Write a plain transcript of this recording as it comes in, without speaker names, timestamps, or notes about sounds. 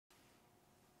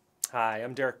Hi,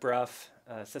 I'm Derek Bruff,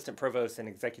 Assistant Provost and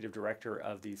Executive Director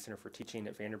of the Center for Teaching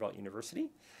at Vanderbilt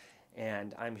University,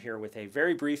 and I'm here with a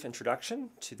very brief introduction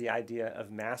to the idea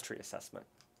of mastery assessment.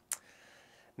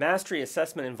 Mastery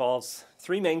assessment involves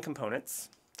three main components.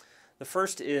 The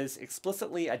first is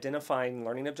explicitly identifying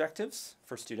learning objectives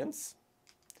for students.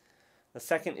 The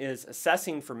second is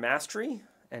assessing for mastery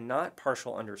and not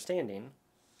partial understanding.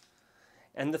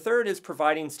 And the third is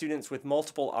providing students with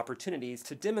multiple opportunities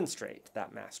to demonstrate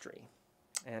that mastery.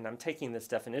 And I'm taking this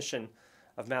definition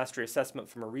of mastery assessment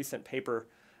from a recent paper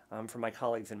from my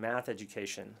colleagues in math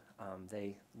education.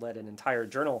 They led an entire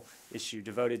journal issue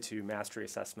devoted to mastery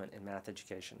assessment in math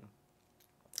education.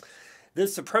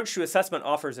 This approach to assessment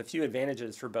offers a few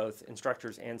advantages for both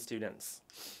instructors and students.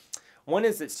 One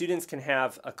is that students can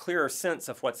have a clearer sense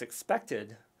of what's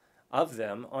expected of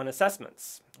them on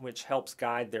assessments, which helps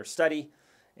guide their study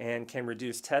and can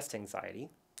reduce test anxiety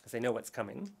because they know what's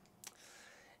coming.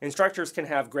 Instructors can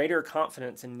have greater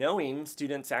confidence in knowing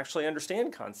students actually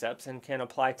understand concepts and can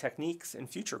apply techniques in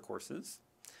future courses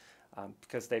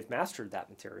because they've mastered that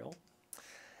material.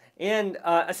 And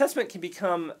assessment can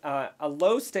become a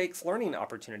low-stakes learning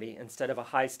opportunity instead of a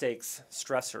high-stakes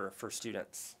stressor for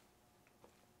students.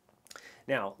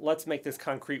 Now, let's make this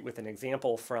concrete with an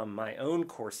example from my own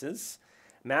courses,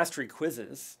 mastery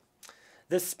quizzes.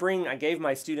 This spring, I gave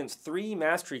my students 3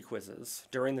 mastery quizzes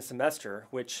during the semester,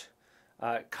 which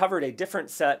covered a different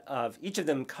set of, each of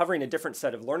them covering a different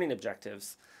set of learning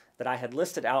objectives that I had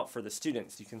listed out for the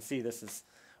students. You can see this is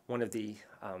one of the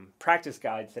practice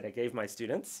guides that I gave my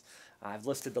students. I've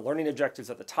listed the learning objectives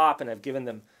at the top, and I've given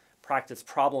them practice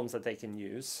problems that they can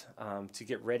use to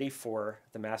get ready for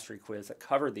the mastery quiz that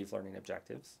covered these learning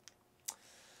objectives.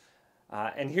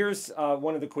 And here's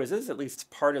one of the quizzes, at least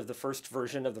part of the first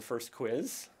version of the first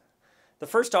quiz. The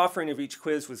first offering of each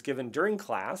quiz was given during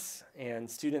class, and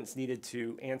students needed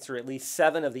to answer at least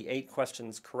 7 of the 8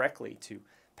 questions correctly to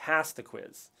pass the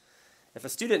quiz. If a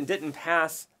student didn't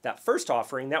pass that first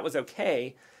offering, that was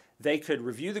okay. They could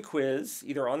review the quiz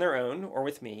either on their own or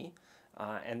with me,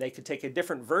 and they could take a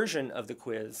different version of the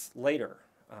quiz later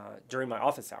during my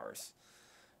office hours.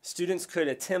 Students could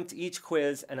attempt each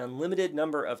quiz an unlimited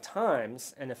number of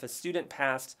times, and if a student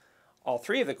passed all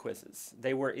 3 of the quizzes,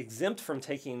 they were exempt from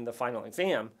taking the final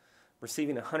exam,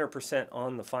 receiving 100%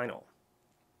 on the final.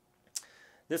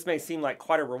 This may seem like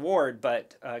quite a reward,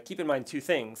 but keep in mind 2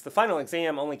 things. The final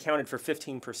exam only counted for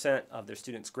 15% of their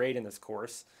students' grade in this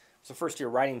course. It was a first-year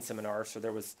writing seminar, so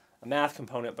there was a math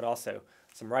component, but also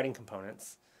some writing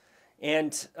components.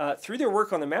 And through their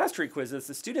work on the mastery quizzes,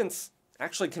 the students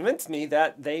actually convinced me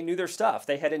that they knew their stuff.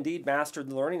 They had indeed mastered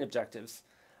the learning objectives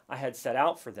I had set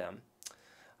out for them.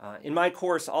 In my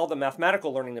course, all the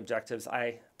mathematical learning objectives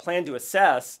I planned to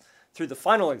assess through the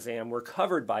final exam were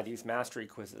covered by these mastery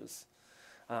quizzes.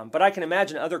 But I can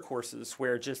imagine other courses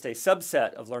where just a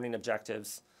subset of learning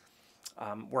objectives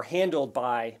were handled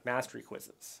by mastery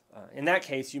quizzes. In that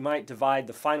case, you might divide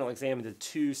the final exam into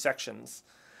 2 sections.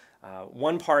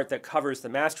 One part that covers the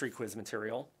mastery quiz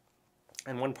material,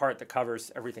 and one part that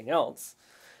covers everything else.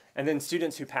 And then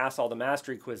students who pass all the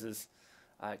mastery quizzes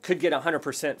could get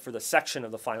 100% for the section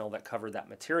of the final that covered that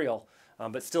material,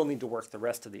 but still need to work the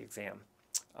rest of the exam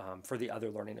for the other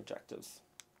learning objectives.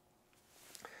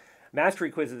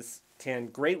 Mastery quizzes can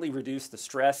greatly reduce the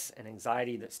stress and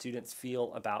anxiety that students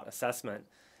feel about assessment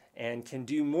and can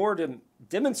do more to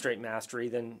demonstrate mastery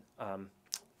than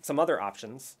some other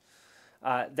options.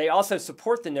 They also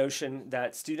support the notion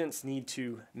that students need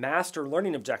to master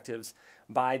learning objectives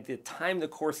by the time the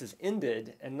course is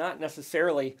ended and not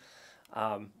necessarily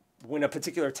when a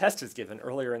particular test is given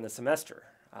earlier in the semester.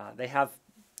 They have,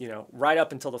 right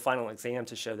up until the final exam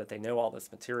to show that they know all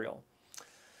this material.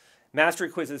 Mastery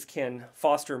quizzes can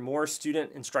foster more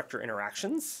student-instructor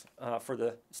interactions for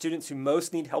the students who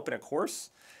most need help in a course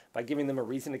by giving them a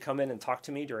reason to come in and talk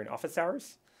to me during office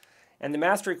hours. And the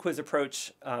mastery quiz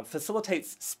approach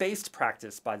facilitates spaced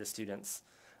practice by the students,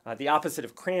 the opposite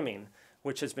of cramming,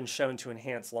 which has been shown to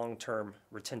enhance long-term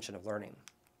retention of learning.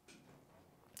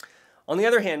 On the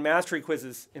other hand, mastery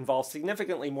quizzes involve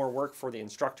significantly more work for the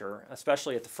instructor,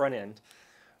 especially at the front end.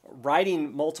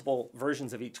 Writing multiple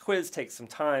versions of each quiz takes some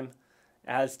time,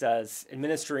 as does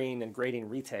administering and grading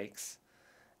retakes.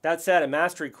 That said, a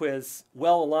mastery quiz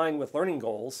well aligned with learning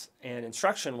goals and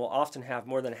instruction will often have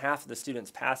more than half of the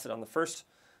students pass it on the first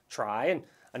try, and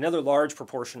another large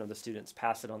proportion of the students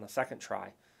pass it on the second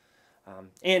try.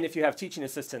 And if you have teaching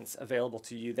assistants available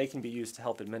to you, they can be used to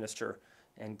help administer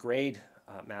and grade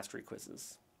mastery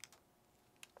quizzes.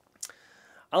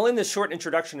 I'll end this short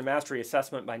introduction to mastery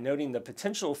assessment by noting the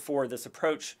potential for this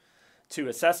approach to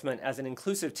assessment as an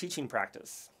inclusive teaching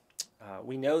practice.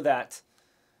 We know that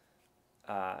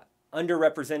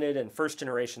underrepresented and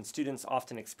first-generation students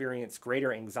often experience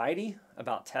greater anxiety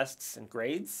about tests and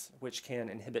grades, which can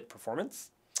inhibit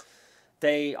performance.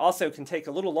 They also can take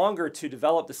a little longer to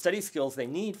develop the study skills they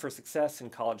need for success in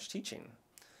college teaching.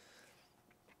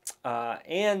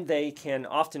 And they can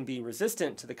often be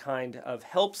resistant to the kind of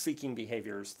help-seeking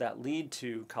behaviors that lead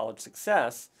to college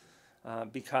success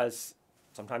because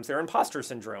sometimes they're imposter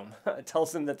syndrome. It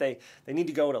tells them that they need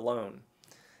to go it alone.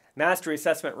 Mastery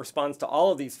assessment responds to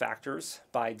all of these factors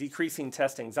by decreasing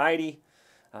test anxiety,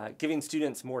 giving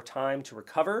students more time to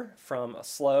recover from a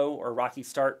slow or rocky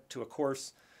start to a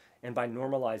course, and by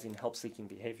normalizing help-seeking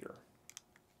behavior.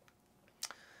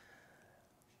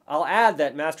 I'll add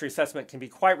that mastery assessment can be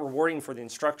quite rewarding for the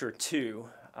instructor too.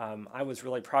 I was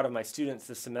really proud of my students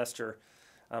this semester,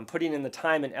 putting in the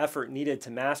time and effort needed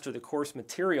to master the course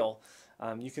material.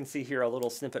 You can see here a little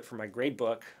snippet from my grade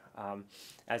book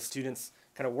as students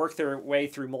kind of work their way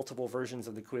through multiple versions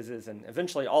of the quizzes, and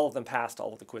eventually all of them passed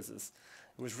all of the quizzes.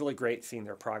 It was really great seeing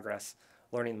their progress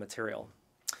learning the material.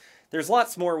 There's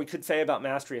lots more we could say about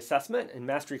mastery assessment, and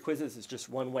mastery quizzes is just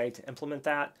one way to implement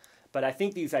that. But I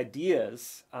think these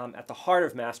ideas at the heart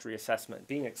of mastery assessment,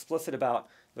 being explicit about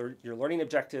your learning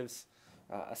objectives,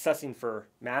 assessing for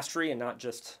mastery and not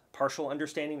just partial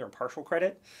understanding or partial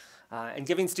credit, and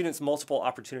giving students multiple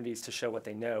opportunities to show what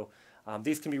they know,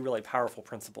 these can be really powerful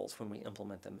principles when we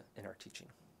implement them in our teaching.